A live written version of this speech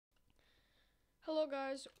Hello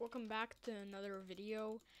guys, welcome back to another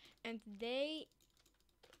video, and today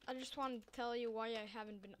I just wanted to tell you why I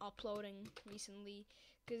haven't been uploading recently,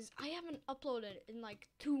 because I haven't uploaded in like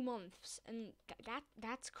 2 months, and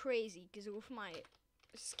that's crazy, because with my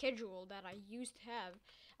schedule that I used to have,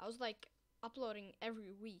 I was like uploading every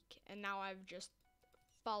week, and now I've just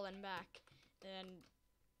fallen back, and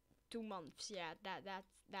 2 months, yeah,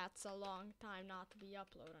 that's a long time not to be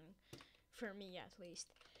uploading, for me at least.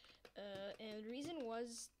 And the reason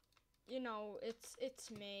was, it's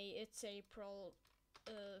May, it's April,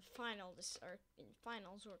 finals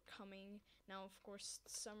were coming. Now, of course,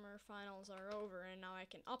 summer finals are over, and now I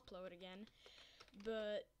can upload again.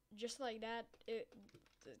 But just like that,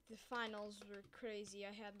 the finals were crazy.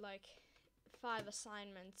 I had like 5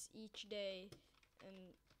 assignments each day,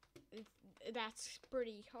 and that's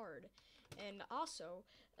pretty hard. And also,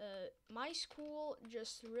 my school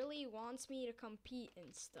just really wants me to compete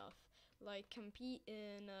in stuff, like compete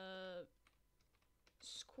in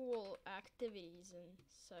school activities and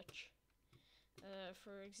such.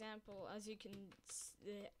 For example, as you can,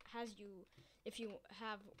 as you, if you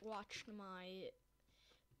have watched my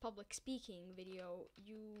public speaking video,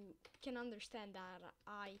 you can understand that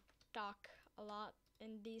I talk a lot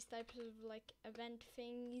in these types of like event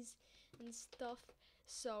things and stuff.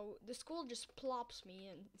 So the school just plops me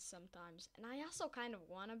in sometimes, and I also kind of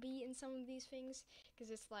wanna be in some of these things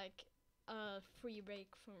because it's like a free break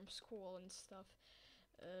from school and stuff.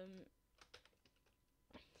 Um,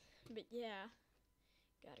 but yeah,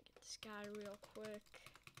 gotta get this guy real quick.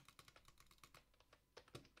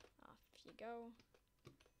 Off you go.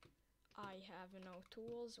 I have no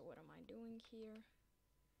tools. What am I doing here?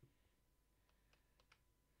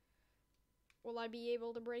 Will I be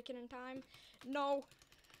able to break it in time? No.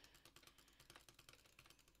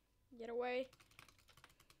 Get away.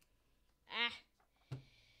 Ah.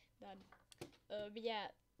 Done. But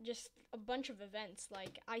yeah, just a bunch of events.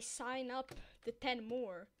 Like, I sign up to 10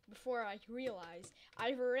 more before I realize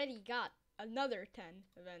I've already got another 10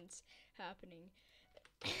 events happening.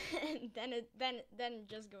 And then it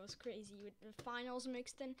just goes crazy with the finals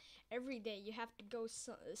mixed in. Every day you have to go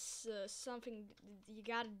something. You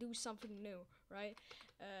gotta do something new, right?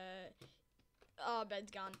 Oh,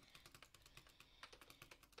 bed's gone.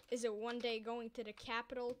 Is it one day going to the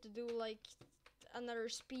Capitol to do like another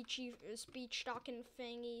speech talking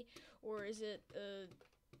thingy, or is it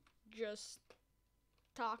just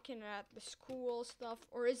talking at the school stuff,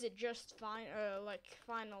 or is it just like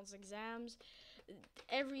finals exams?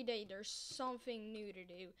 Every day there's something new to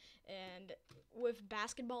do, and with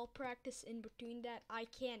basketball practice in between that, I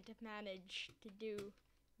can't manage to do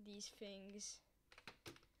these things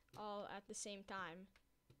all at the same time.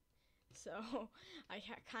 So I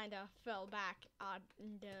kind of fell back on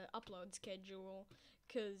the upload schedule,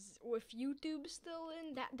 cause with YouTube still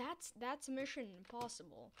in, that's mission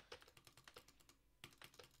impossible.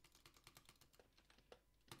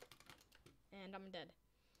 And I'm dead.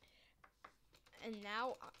 And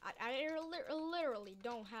now I literally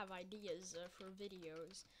don't have ideas for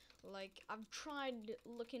videos. Like, I've tried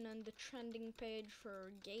looking on the trending page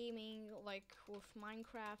for gaming, like with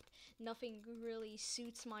Minecraft. Nothing really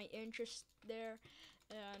suits my interest there,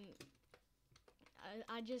 and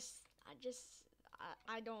I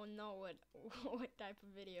don't know what what type of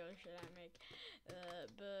video should I make.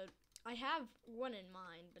 But I have one in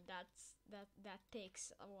mind, but that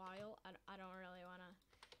takes a while. I don't really wanna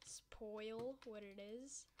spoil what it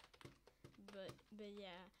is, but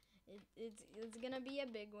yeah, it's gonna be a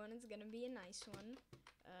big one. It's gonna be a nice one.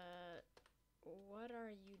 What are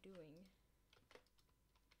you doing?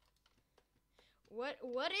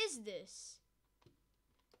 What is this,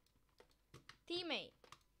 teammate?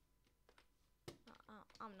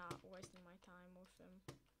 I'm not wasting my time with him.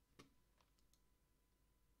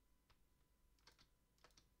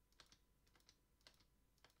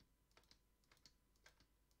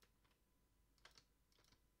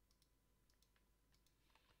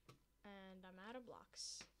 And I'm out of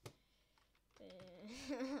blocks.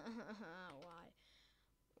 Why?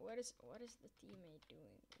 What is the teammate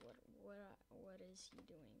doing? What is he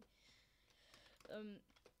doing?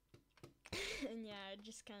 And yeah,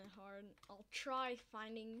 just kind of hard. I'll try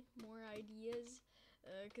finding more ideas.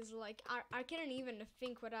 Cause like I can't even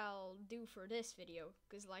think what I'll do for this video.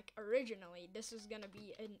 Cause like originally this was gonna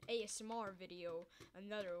be an ASMR video,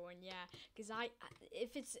 another one, yeah. Cause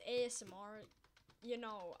if it's ASMR,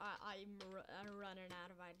 I'm running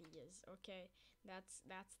out of ideas. Okay, that's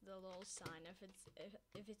the little sign.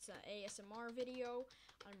 If it's an ASMR video,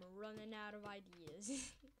 I'm running out of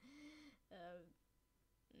ideas. uh,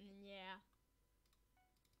 yeah,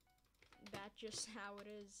 that's just how it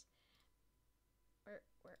is. where?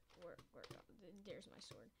 Oh, there's my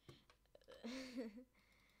sword.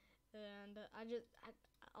 And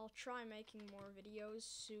I'll try making more videos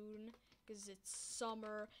soon because it's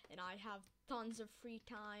summer and I have tons of free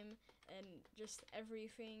time and just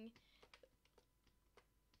everything.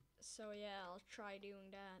 So yeah, I'll try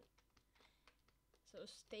doing that. So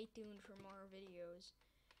stay tuned for more videos.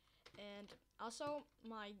 And also,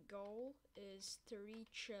 my goal is to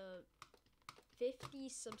reach 50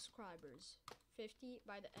 subscribers. 50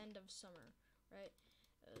 by the end of summer, right?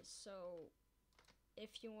 So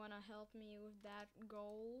if you want to help me with that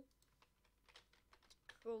goal,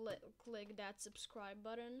 click that subscribe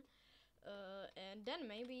button. And then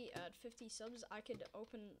maybe at 50 subs, I could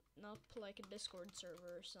open up like a Discord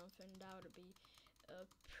server or something. That would be a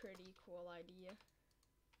pretty cool idea.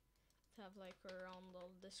 To have like our own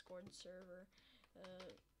little Discord server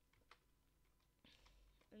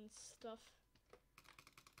and stuff.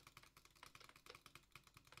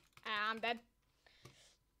 I'm dead.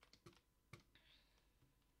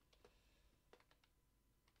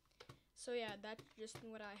 So yeah, that's just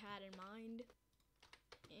what I had in mind.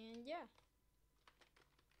 And yeah.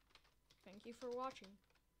 Thank you for watching.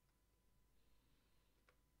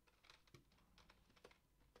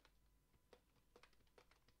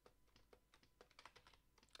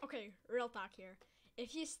 Okay, real talk here.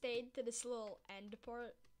 If you stayed to this little end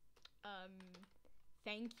part,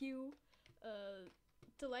 thank you.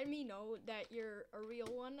 To let me know that you're a real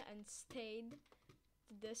one and stayed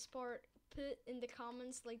to this part, put in the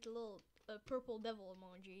comments like the little purple devil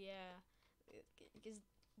emoji. Yeah, because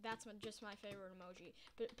that's just my favorite emoji.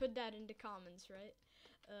 But put that in the comments, right?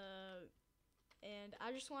 And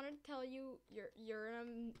I just wanted to tell you, you're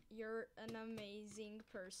an amazing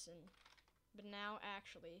person. But now,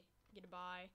 actually, goodbye.